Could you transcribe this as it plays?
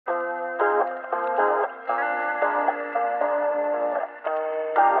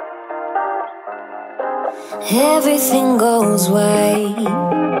Everything goes white.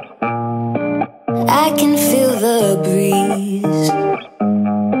 I can feel the breeze.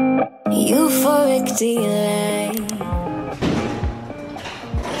 Euphoric delight.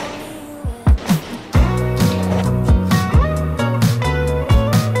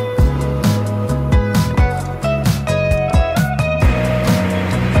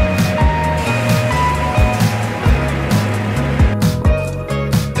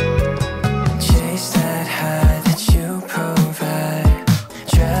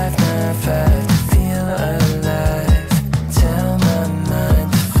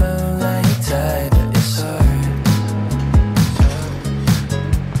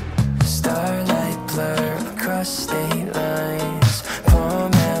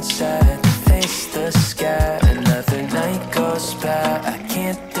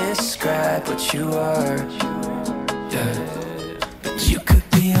 You are, yeah. But you could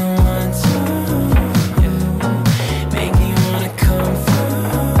be the one to, yeah. Make me wanna come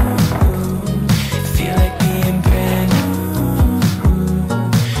through. Feel like being brand new.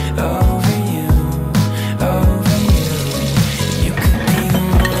 Over you, over you. You could be the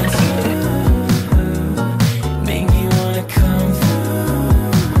one to make me wanna come through.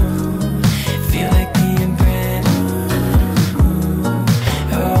 Feel like being brand new.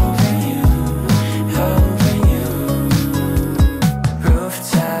 Over you.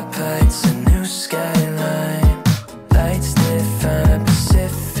 Lights, a new skyline. Lights define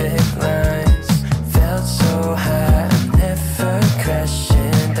Pacific lines. Felt so high, I'm never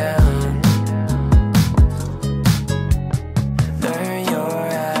crashing down. Learn your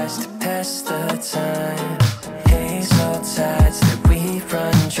eyes to pass the time. Hazel tides that we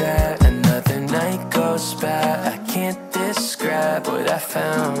run dry. Another night goes by. I can't describe what I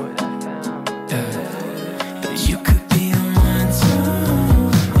found. But you could be the one to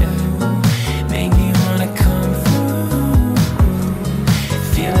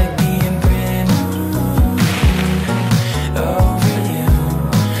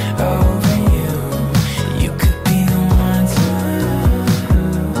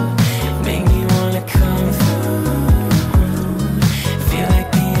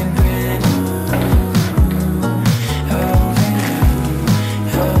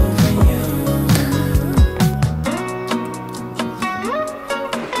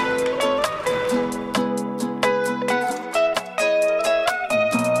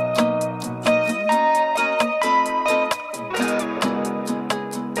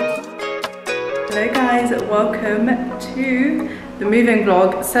Hello guys, welcome to the moving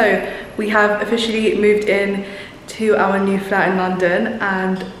vlog. So we have officially moved in to our new flat in London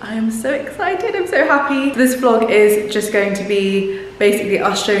and I am so excited, I'm so happy. This vlog is just going to be basically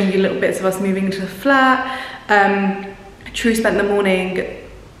us showing you little bits of us moving into the flat. True spent the morning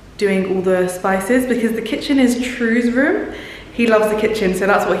doing all the spices because the kitchen is True's room. He loves the kitchen, so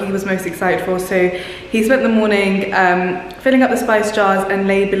that's what he was most excited for. So he spent the morning filling up the spice jars and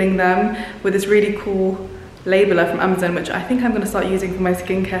labeling them with this really cool labeler from Amazon, which I think I'm going to start using for my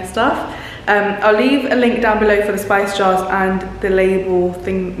skincare stuff. I'll leave a link down below for the spice jars and the label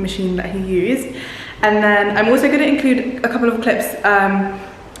thing machine that he used. And then I'm also going to include a couple of clips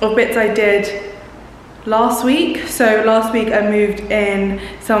of bits I did last week. So last week I moved in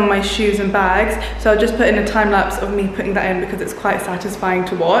some of my shoes and bags, so I'll just put in a time lapse of me putting that in because it's quite satisfying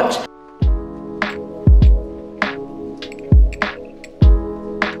to watch.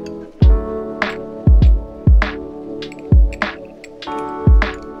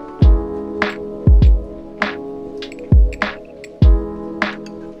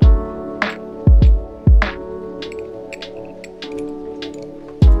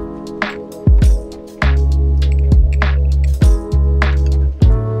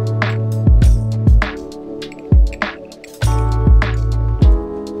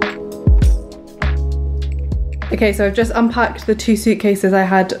 Okay, so I've just unpacked the 2 suitcases I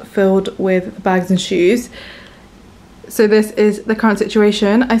had filled with bags and shoes. So this is the current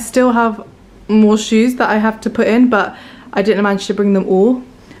situation. I still have more shoes that I have to put in, but I didn't manage to bring them all.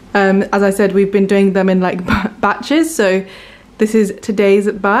 As I said, we've been doing them in like batches, so this is today's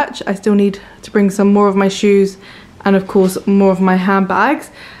batch. I still need to bring some more of my shoes and of course more of my handbags.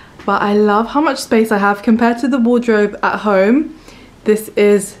 But I love how much space I have compared to the wardrobe at home. This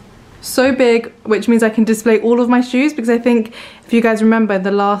is so big, which means I can display all of my shoes, because I think if you guys remember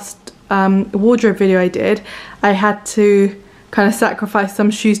the last wardrobe video I did, I had to kind of sacrifice some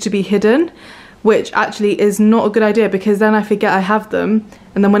shoes to be hidden, which actually is not a good idea because then I forget I have them,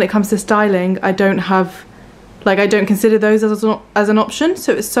 and then when it comes to styling I don't have, like, I don't consider those as an option.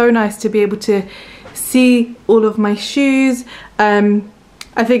 So it's so nice to be able to see all of my shoes.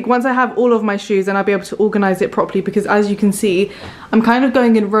 I think once I have all of my shoes, then I'll be able to organise it properly, because as you can see, I'm kind of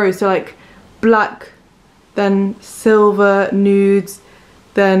going in rows, so like black, then silver, nudes,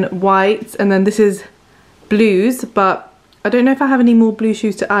 then whites, and then this is blues, but I don't know if I have any more blue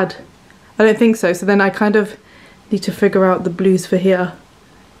shoes to add. I don't think so, so then I kind of need to figure out the blues for here.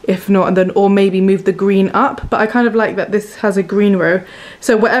 If not, and then, or maybe move the green up, but I kind of like that this has a green row,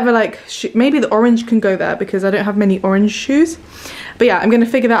 so whatever, like maybe the orange can go there because I don't have many orange shoes. But yeah, I'm going to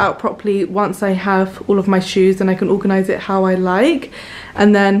figure that out properly once I have all of my shoes, and I can organize it how I like.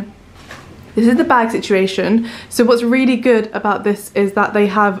 And then this is the bag situation. So what's really good about this is that they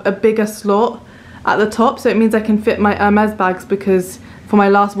have a bigger slot at the top, so it means I can fit my Hermes bags, because for my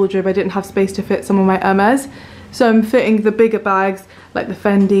last wardrobe I didn't have space to fit some of my Hermes, so I'm fitting the bigger bags like the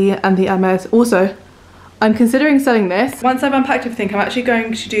Fendi and the Hermes. Also, I'm considering selling this. Once I've unpacked everything, I'm actually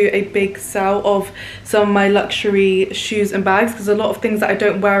going to do a big sell of some of my luxury shoes and bags, because a lot of things that I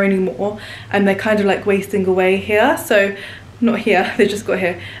don't wear anymore and they're kind of like wasting away here. So, not here, they just got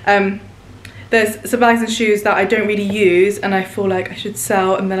here. There's some bags and shoes that I don't really use and I feel like I should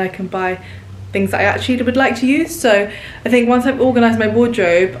sell, and then I can buy things that I actually would like to use. So I think once I've organised my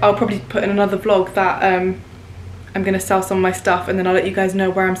wardrobe, I'll probably put in another vlog that I'm going to sell some of my stuff, and then I'll let you guys know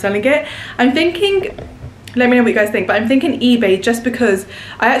where I'm selling it. I'm thinking, let me know what you guys think, but I'm thinking eBay, just because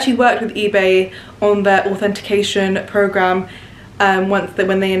I actually worked with eBay on their authentication program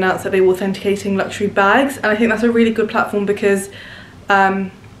when they announced that they were authenticating luxury bags, and I think that's a really good platform because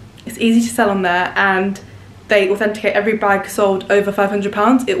it's easy to sell on there, and they authenticate every bag sold over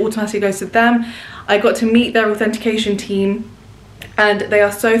 £500. It automatically goes to them. I got to meet their authentication team, and they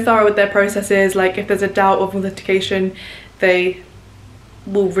are so thorough with their processes. Like if there's a doubt of authentication, they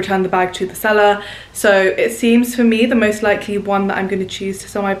will return the bag to the seller. So it seems for me the most likely one that I'm going to choose to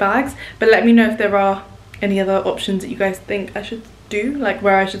sell my bags. But let me know if there are any other options that you guys think I should do, like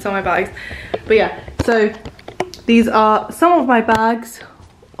where I should sell my bags. But yeah, so these are some of my bags.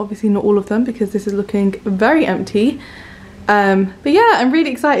 Obviously not all of them, because this is looking very empty. But yeah, I'm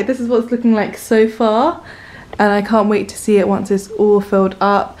really excited. This is what it's looking like so far, and I can't wait to see it once it's all filled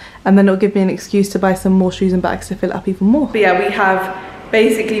up, and then it'll give me an excuse to buy some more shoes and bags to fill it up even more. But yeah, we have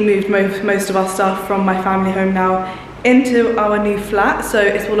basically moved most of our stuff from my family home now into our new flat, so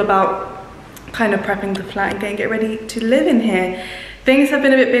it's all about kind of prepping the flat and getting it ready to live in here. Things have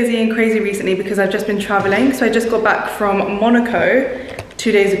been a bit busy and crazy recently because I've just been traveling. So I just got back from Monaco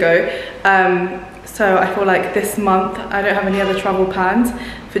 2 days ago, so I feel like this month I don't have any other travel plans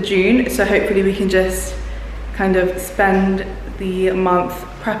for June, so hopefully we can just kind of spend the month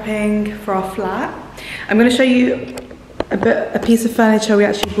prepping for our flat. I'm going to show you a piece of furniture we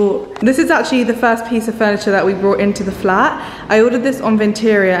actually bought. This is actually the first piece of furniture that we brought into the flat. I ordered this on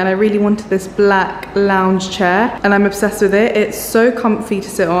Vinteria and I really wanted this black lounge chair, and I'm obsessed with it. It's so comfy to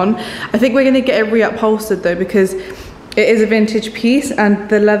sit on. I think we're going to get it reupholstered though, because it is a vintage piece and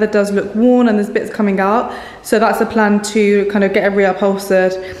the leather does look worn and there's bits coming out. So that's a plan, to kind of get it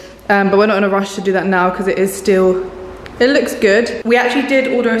reupholstered. But we're not in a rush to do that now because it is still, it looks good. We actually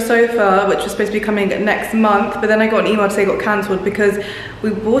did order a sofa which was supposed to be coming next month, but then I got an email to say it got cancelled because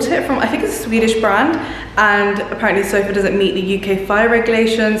we bought it from, I think it's a Swedish brand, and apparently the sofa doesn't meet the UK fire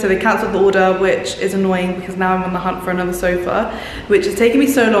regulations, so they cancelled the order, which is annoying because now I'm on the hunt for another sofa, which is taking me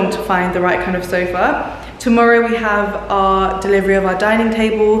so long to find the right kind of sofa. Tomorrow we have our delivery of our dining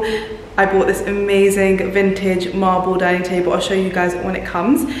table. I bought this amazing vintage marble dining table. I'll show you guys when it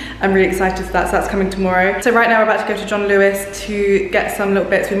comes. I'm really excited for that, so that's coming tomorrow. So right now we're about to go to John Lewis to get some little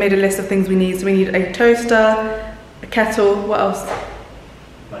bits. We made a list of things we need. So we need a toaster, a kettle, what else?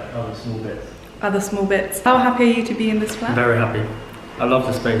 Like other small bits. Other small bits. How happy are you to be in this flat? Very happy. I love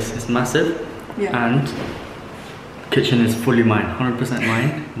the space. It's massive. Yeah. And kitchen is fully mine. 100%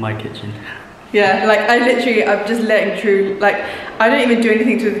 mine. My kitchen. Yeah, like I'm just letting True, like I don't even do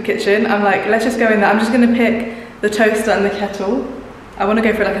anything to the kitchen. I'm like, let's just go in there. I'm just gonna pick the toaster and the kettle. I wanna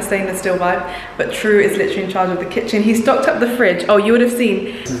go for like a stainless steel vibe, but True is literally in charge of the kitchen. He stocked up the fridge. Oh, you would have seen.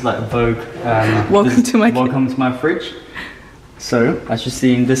 This is like Vogue. Welcome to my fridge. So, as you've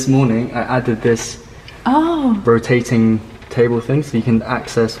seen this morning, I added this rotating table thing, so you can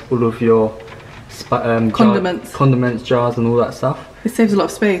access all of your condiments, jars and all that stuff. It saves a lot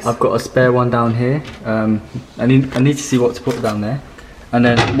of space. I've got a spare one down here. I need to see what to put down there. And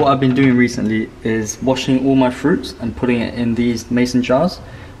then what I've been doing recently is washing all my fruits and putting it in these mason jars.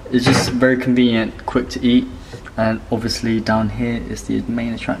 It's just very convenient, quick to eat, and obviously down here is the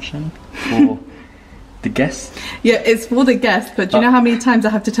main attraction for the guests. Yeah, it's for the guests, but do you know how many times I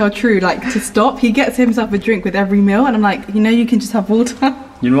have to tell True like to stop? He gets himself a drink with every meal and I'm like, you know, you can just have water.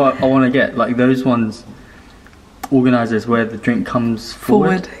 You know what I want to get? Like those ones, organises where the drink comes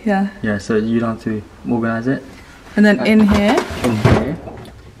forward. Yeah. Yeah, so you don't have to organise it. And then in here,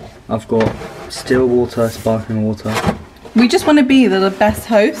 I've got still water, sparkling water. we just want to be the best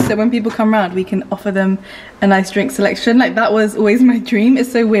hosts, so when people come around we can offer them a nice drink selection. Like, that was always my dream.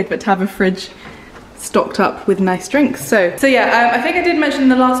 It's so weird, but to have a fridge stocked up with nice drinks. So yeah, I think I did mention in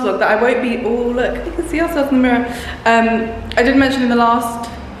the last vlog that I won't be, oh look, you can see ourselves in the mirror. I did mention in the last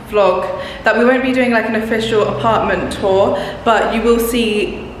vlog that we won't be doing like an official apartment tour, but you will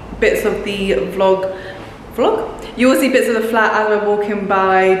see bits of the vlog? You will see bits of the flat as we're walking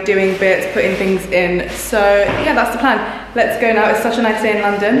by, doing bits, putting things in. So yeah, that's the plan. Let's go now. It's such a nice day in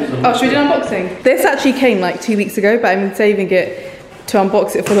London. Oh, should we do an unboxing? This actually came like 2 weeks ago, but I'm saving it to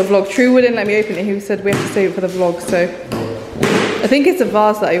unbox it for the vlog. True wouldn't let me open it. He said we have to save it for the vlog. So I think it's a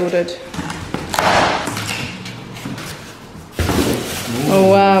vase that I ordered. Oh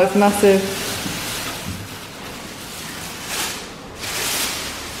wow, it's massive.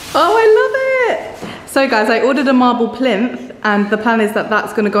 Oh, I love it! So guys, I ordered a marble plinth, and the plan is that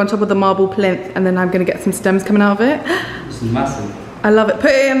that's going to go on top of the marble plinth, and then I'm going to get some stems coming out of it. It's massive. I love it.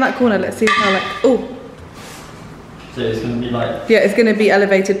 Put it in that corner. Let's see how like, oh. So it's going to be like... Yeah, it's going to be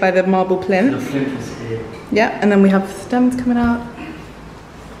elevated by the marble plinth. The plinth is here. Yeah, and then we have stems coming out.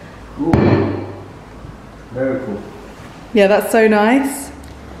 Ooh. Very cool. Yeah, that's so nice.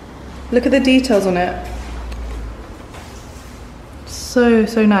 Look at the details on it.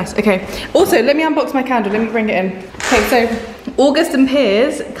 So nice. Okay, also let me unbox my candle. Let me bring it in. Okay, so August and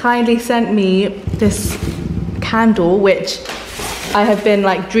Piers kindly sent me this candle, which I have been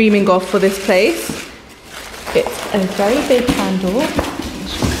like dreaming of for this place. It's a very big candle.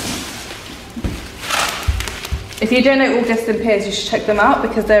 If you don't know August and Piers, you should check them out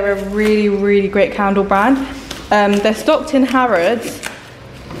because they're a really great candle brand. They're stocked in Harrods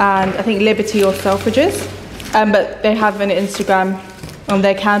and I think Liberty or Selfridges, but they have an Instagram.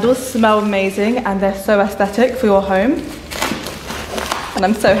 Their candles smell amazing and they're so aesthetic for your home. And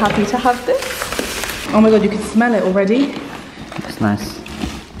I'm so happy to have this. Oh my god, you can smell it already. It's nice.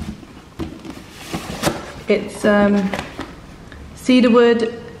 It's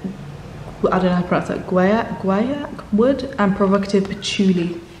cedarwood, I don't know how to pronounce that, guaiac wood and provocative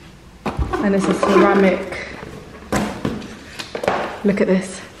patchouli. And it's a ceramic. Look at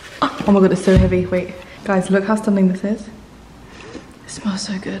this. Oh my god, it's so heavy. Wait, guys, look how stunning this is. It smells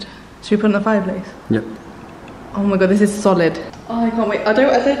so good. Should we put it in the fireplace? Yep. Oh my god, this is solid. Oh, I can't wait. I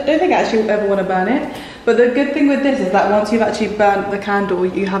don't think I actually ever want to burn it. But the good thing with this is that once you've actually burnt the candle,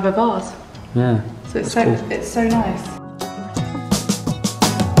 you have a vase. Yeah. So it's so cool. It's so nice.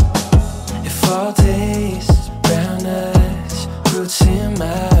 If all days, brown eyes, roots in my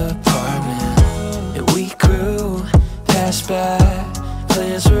apartment, and we grew, passed by,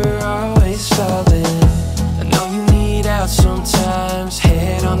 plans were always falling. I know you need out sometimes,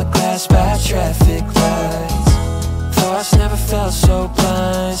 head on the glass by traffic lights. Thoughts never felt so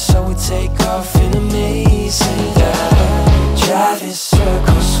blind, so we take off in amazing dive. Driving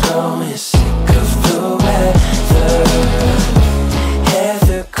circles, growing sick of the weather.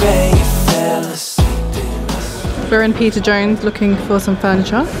 Heather Gray fell asleep in. We're in Peter Jones looking for some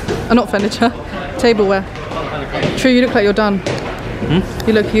furniture. Not furniture, tableware. True, you look like you're done.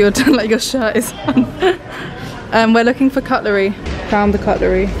 You're done, like your shirt is on. We're looking for cutlery. Found the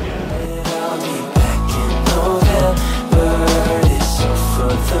cutlery.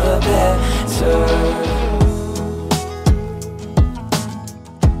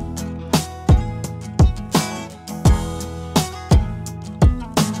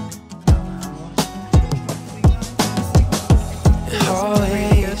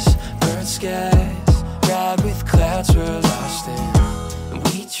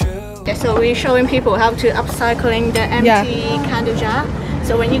 So we're showing people how to upcycling the empty candle jar.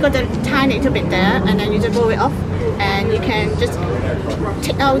 So when you got the tiny little bit there, and then you just blow it off, and you can just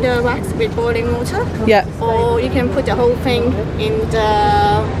take out the wax with boiling water. Yeah. Or you can put the whole thing in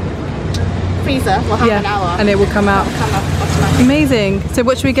the freezer for half an hour. And it will come out. Automatically. Amazing. So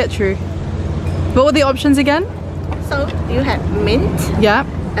what should we get, True? What were the options again? So you have mint. Yeah.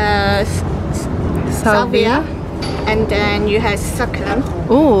 Salvia. And then you have succulent.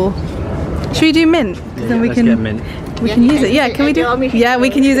 Oh. Should we do mint? Yeah, then we let's can get mint. we can use it. Yeah, can we do? Yeah, we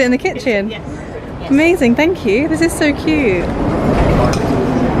can use it in the kitchen. Yes. Amazing, thank you. This is so cute.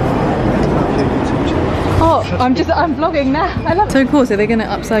 Oh, I'm vlogging now. I love it. So cool. So they're gonna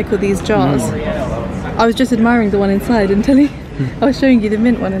upcycle these jars. I was just admiring the one inside until I was showing you the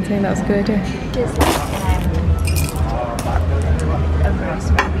mint one and saying that was a good idea. It's like a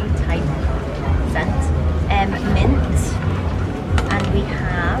rosemary type scent, mint, and we have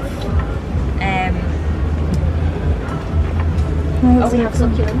Oh, we have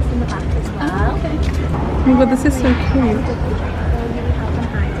succulents in the back as well. Oh my god, this is so cute.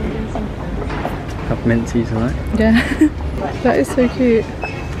 Have mint teas and that. Yeah, that is so cute.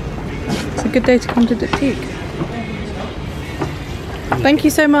 It's a good day to come to Diptyque. Thank you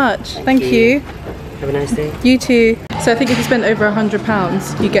so much. Thank you. Have a nice day. You too. So I think if you spend over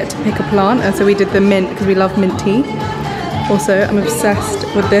 £100, you get to pick a plant, and so we did the mint because we love mint tea. Also, I'm obsessed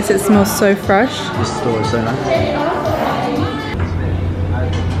with this. It smells so fresh. This store is so nice.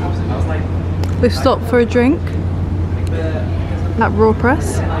 We've stopped for a drink at Raw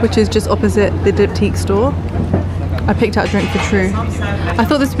Press, which is just opposite the Diptyque store. I picked out a drink for True. I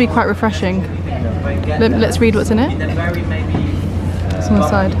thought this would be quite refreshing. Let's read what's in it. It's on the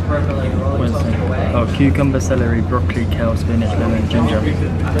side. Oh, cucumber, celery, broccoli, kale, spinach, lemon, ginger.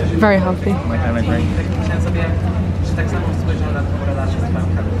 Very healthy. My kind of drink.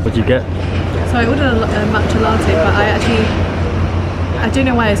 What'd you get? So I ordered a matcha latte, but I don't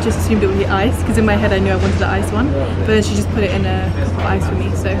know why I just assumed it would be ice, because in my head I knew I wanted the ice one, but then she just put it in a cup of ice for me.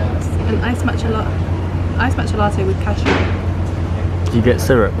 So it's an ice matcha latte with cashew. Did you get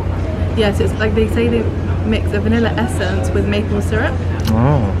syrup? Yes, it's like they say they mix a vanilla essence with maple syrup.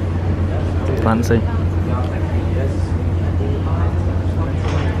 Oh, fancy.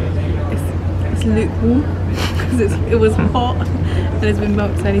 It's lukewarm because it was hot and it's been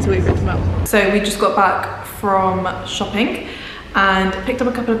milked, so I need to wait for it to melt. So we just got back from shopping and picked up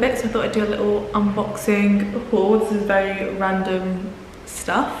a couple of bits. I thought I'd do a little unboxing haul. This is very random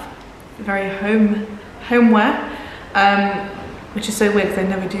stuff, very homeware, which is so weird because I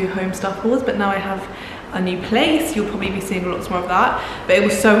never do home stuff hauls, but now I have a new place. You'll probably be seeing lots more of that. But it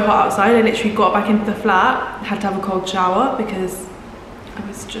was so hot outside, I literally got back into the flat, had to have a cold shower because I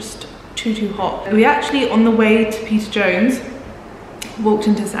was just too hot. We actually, on the way to Peter Jones, walked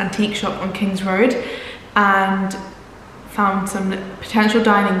into this antique shop on Kings Road and found some potential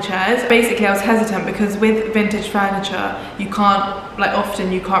dining chairs. Basically I was hesitant because with vintage furniture you can't, like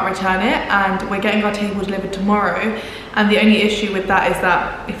often you can't return it, and we're getting our table delivered tomorrow, and the only issue with that is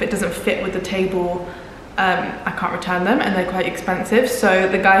that if it doesn't fit with the table, I can't return them and they're quite expensive. So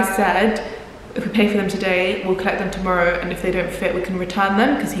the guy said if we pay for them today we'll collect them tomorrow, and if they don't fit we can return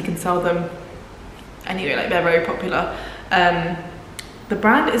them because he can sell them anyway, like they're very popular. The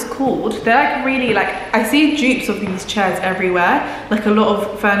brand is called, they're like really like, I see dupes of these chairs everywhere. Like a lot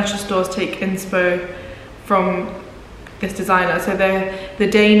of furniture stores take inspo from this designer. So they're the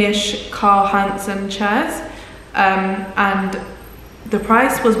Danish Carl Hansen chairs. And the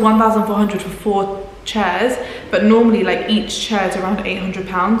price was 1,400 for 4 chairs, but normally like each chair is around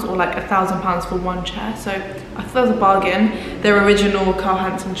 £800 or like £1,000 for one chair. So I thought that was a bargain. They're original Carl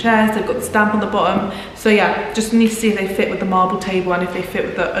Hansen chairs, they've got the stamp on the bottom. So yeah, just need to see if they fit with the marble table and if they fit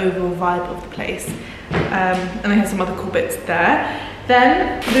with the overall vibe of the place. And they have some other cool bits there.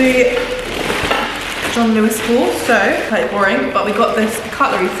 Then the John Lewis Hall, so quite boring, but we got this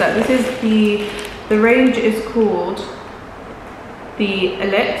cutlery set. This is the range is called the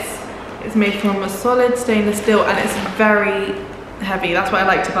Ellipse. It's made from a solid stainless steel and it's very heavy. That's what I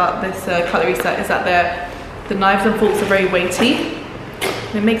liked about this cutlery set, is that the knives and forks are very weighty.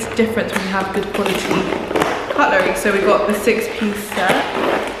 And it makes a difference when you have good quality cutlery. So we got the 6-piece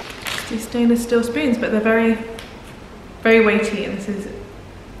set. These stainless steel spoons, but they're very weighty, and this is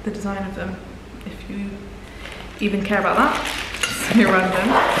the design of them, if you even care about that. So random.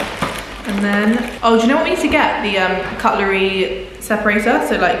 And then, oh, do you know what we need to get? The cutlery separator,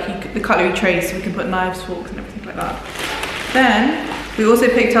 so like the cutlery trays, so we can put knives, forks and everything like that. Then we also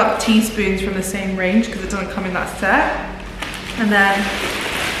picked up teaspoons from the same range because it doesn't come in that set. And then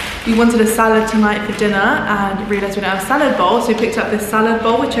we wanted a salad tonight for dinner and realised we don't have a salad bowl, so we picked up this salad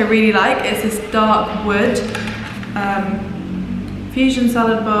bowl, which I really like. It's this dark wood fusion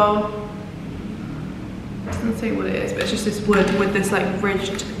salad bowl. It doesn't say what it is, but it's just this wood with this like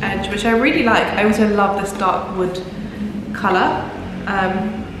ridged edge, which I really like. I also love this dark wood colour.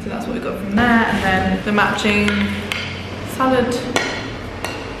 So that's what we got from there. And then the matching salad,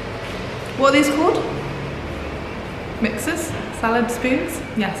 what are these called? Mixers? Salad spoons?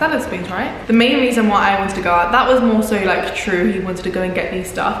 Yeah, salad spoons, right? The main reason why I wanted to go out, that was more so like True, he wanted to go and get these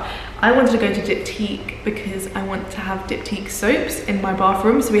stuff. I wanted to go to Diptyque because I want to have Diptyque soaps in my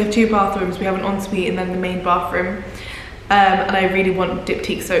bathroom. So we have 2 bathrooms, we have an ensuite and then the main bathroom. And I really want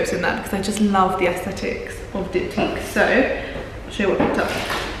Diptyque soaps in that because I just love the aesthetics of Diptyque. So, I'll show you what I picked up.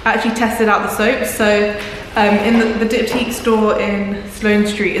 I actually tested out the soaps. So, in the Diptyque store in Sloane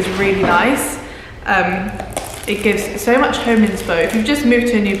Street is really nice. It gives so much home inspo. If you've just moved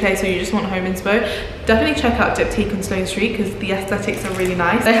to a new place or you just want home inspo, definitely check out Diptyque on Sloane Street because the aesthetics are really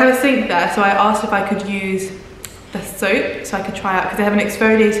nice. They have a sink there, so I asked if I could use the soap so I could try out, because they have an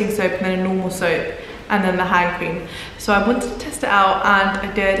exfoliating soap and then a normal soap and then the hand cream. So I wanted to test it out, and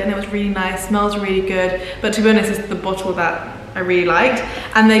I did, and it was really nice, smells really good. But to be honest, it's the bottle that I really liked.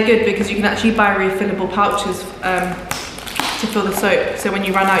 And they're good because you can actually buy refillable pouches to fill the soap. So when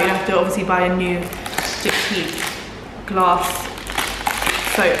you run out, you don't have to obviously buy a new sticky glass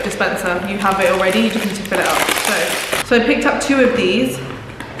soap dispenser. You have it already, you just need to fill it up. So I picked up 2 of these.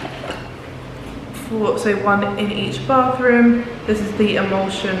 So 1 in each bathroom. This is the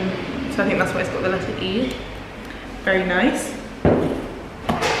emulsion, so I think that's why it's got the letter E. Very nice.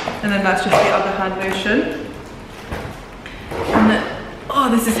 And then that's just the other hand lotion. And then, oh,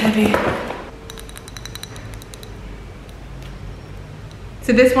 this is heavy.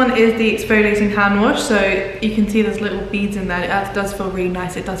 So this one is the exfoliating hand wash. So you can see there's little beads in there. It does feel really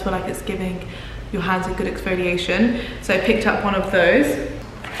nice. It does feel like it's giving your hands a good exfoliation. So I picked up 1 of those.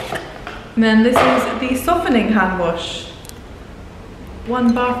 And then this is the softening hand wash.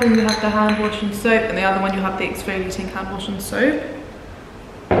 1 bathroom you have the hand wash and soap, and the other one you have the exfoliating hand wash and soap.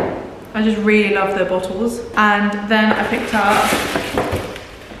 I just really love their bottles. And then I picked up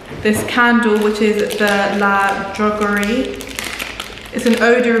this candle, which is the La Droguerie. It's an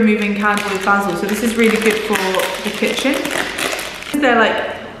odor removing candle with basil, so this is really good for the kitchen. They're like,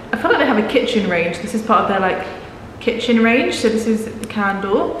 I feel like they have a kitchen range. This is part of their like kitchen range. So this is the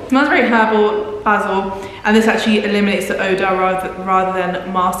candle. It smells very herbal, basil, and this actually eliminates the odor rather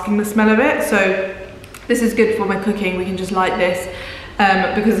than masking the smell of it. So this is good for my cooking. We can just light this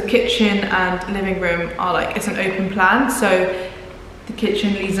because the kitchen and living room are like, it's an open plan. So the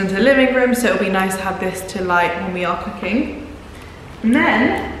kitchen leads into the living room, so it'll be nice to have this to light when we are cooking. And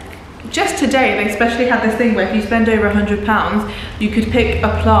then just today, they especially had this thing where if you spend over £100, you could pick a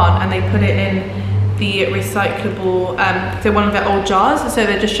plant and they put it in the recyclable, so one of their old jars. So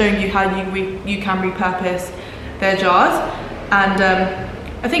they're just showing you how you can repurpose their jars. And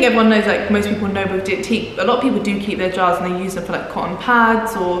I think everyone knows, like most people know, but a lot of people do keep their jars and they use them for like cotton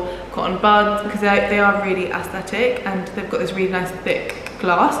pads or cotton buds, because they are really aesthetic and they've got this really nice thick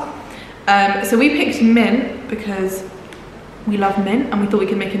glass. So we picked mint because we love mint and we thought we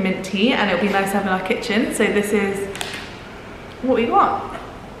could make a mint tea and it would be nice to have in our kitchen. So this is what we got.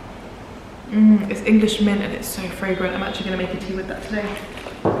 It's English mint and it's so fragrant. I'm actually going to make a tea with that today.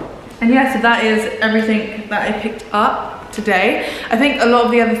 And yeah, so that is everything that I picked up today. I think a lot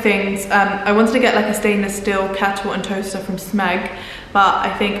of the other things, I wanted to get like a stainless steel kettle and toaster from Smeg, but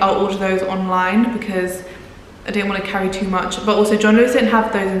I think I'll order those online because I didn't want to carry too much. But also John Lewis didn't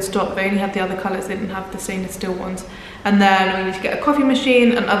have those in stock. They only had the other colours, they didn't have the stainless steel ones. And then we need to get a coffee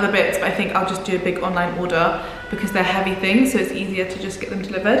machine and other bits, but I think I'll just do a big online order because they're heavy things, so it's easier to just get them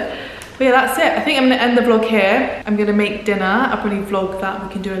delivered. But yeah, that's it. I think I'm gonna end the vlog here. I'm gonna make dinner. I'll probably vlog that.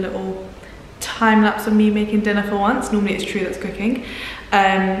 We can do a little time lapse of me making dinner for once. Normally it's True that's cooking.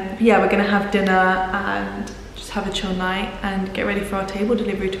 But yeah, we're gonna have dinner and just have a chill night and get ready for our table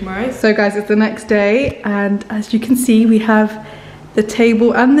delivery tomorrow. So guys, it's the next day, and as you can see, we have the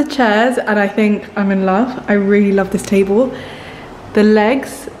table and the chairs, and I think I'm in love. I really love this table. The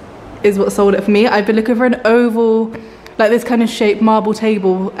legs is what sold it for me. I've been looking for an oval, like this kind of shaped marble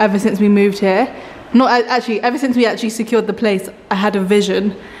table ever since we moved here. Not actually, ever since we actually secured the place, I had a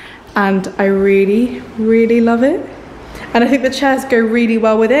vision and I really, really love it. And I think the chairs go really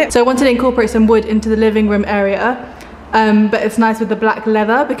well with it. So I wanted to incorporate some wood into the living room area, but it's nice with the black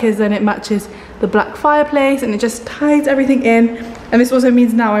leather because then it matches the black fireplace and it just ties everything in. And this also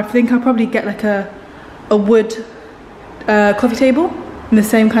means now I think I'll probably get like a wood coffee table in the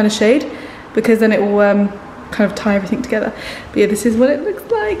same kind of shade, because then it will kind of tie everything together. But yeah, this is what it looks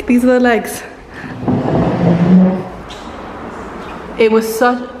like. These are the legs. It was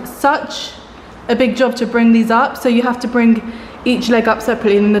such a big job to bring these up. So you have to bring each leg up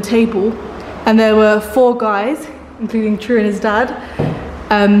separately and then the table. And there were 4 guys, including True and his dad.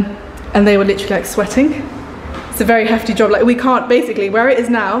 And they were literally like sweating. It's a very hefty job. Like we can't, basically where it is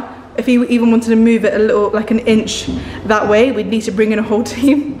now, if you even wanted to move it a little, like an inch that way, we'd need to bring in a whole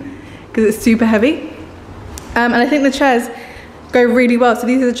team because it's super heavy. And I think the chairs go really well. So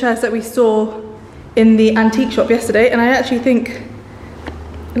these are the chairs that we saw in the antique shop yesterday, and I actually think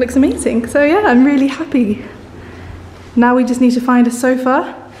it looks amazing. So yeah, I'm really happy. Now we just need to find a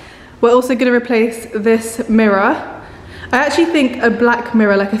sofa. We're also going to replace this mirror. I actually think a black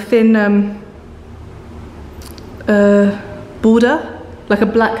mirror, like a thin border, like a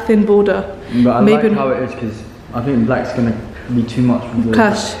black thin border. But I maybe like how it is, because I think black's going to be too much with the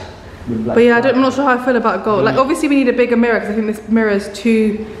clash. But yeah, I'm not sure how I feel about gold. Like obviously we need a bigger mirror because I think this mirror is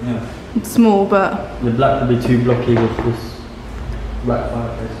too small, but the black would be too blocky with this black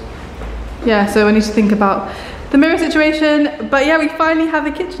fireplace. Yeah, so I need to think about the mirror situation. But yeah, we finally have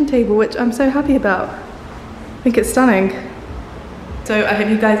a kitchen table, which I'm so happy about. I think it's stunning. So I hope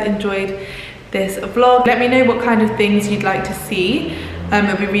you guys enjoyed this vlog. Let me know what kind of things you'd like to see. It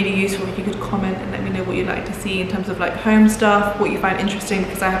would be really useful if you could comment and let me know what you'd like to see in terms of like home stuff, what you find interesting,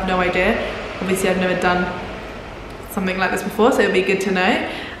 because I have no idea. Obviously I've never done something like this before, so it'd be good to know.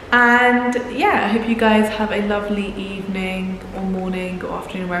 And yeah, I hope you guys have a lovely evening or morning or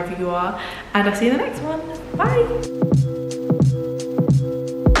afternoon, wherever you are, and I'll see you in the next one. Bye.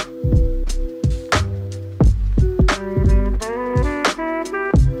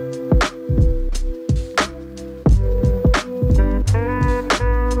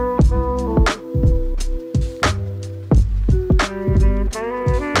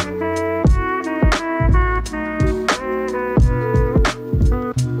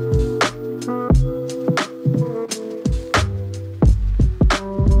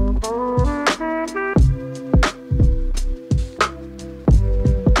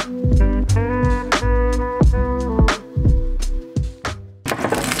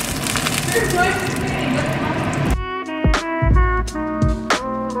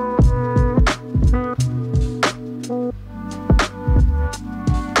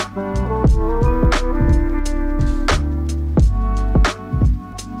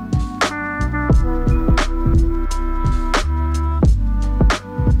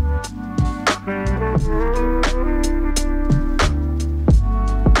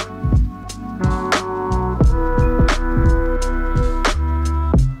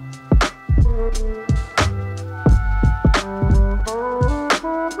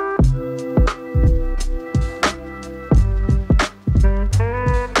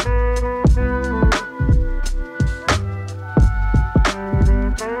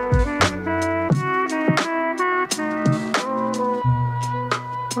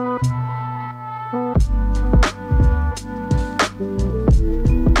 Bye.